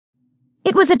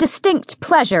It was a distinct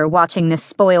pleasure watching this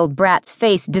spoiled brat's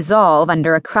face dissolve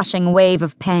under a crushing wave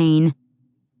of pain.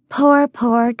 Poor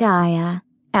Gaia,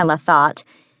 Ella thought.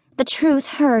 The truth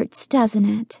hurts, doesn't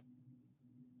it?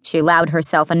 She allowed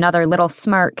herself another little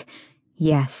smirk.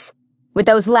 Yes. With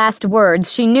those last words,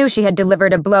 she knew she had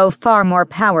delivered a blow far more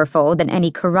powerful than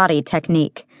any karate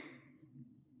technique.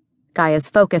 Gaia's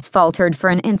focus faltered for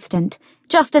an instant,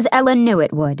 just as Ella knew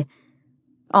it would.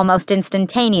 Almost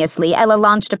instantaneously, Ella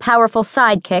launched a powerful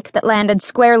sidekick that landed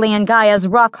squarely in Gaia's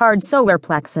rock-hard solar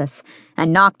plexus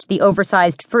and knocked the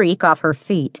oversized freak off her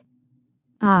feet.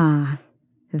 Ah,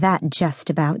 that just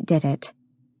about did it.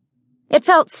 It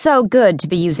felt so good to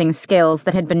be using skills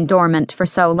that had been dormant for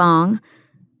so long.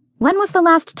 When was the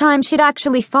last time she'd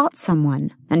actually fought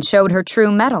someone and showed her true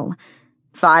mettle?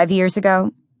 5 years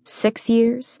ago? 6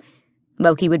 years?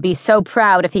 Loki would be so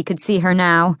proud if he could see her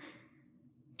now.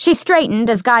 She straightened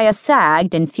as Gaia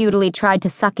sagged and futilely tried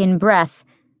to suck in breath.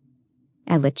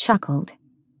 Ella chuckled.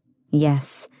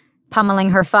 Yes, pummeling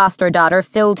her foster daughter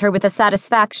filled her with a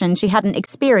satisfaction she hadn't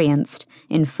experienced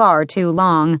in far too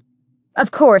long. Of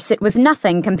course, it was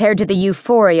nothing compared to the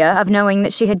euphoria of knowing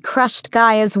that she had crushed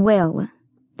Gaia's will,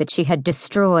 that she had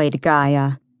destroyed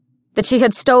Gaia, that she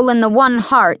had stolen the one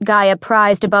heart Gaia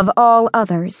prized above all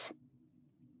others.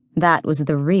 That was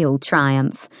the real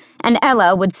triumph, and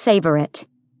Ella would savor it.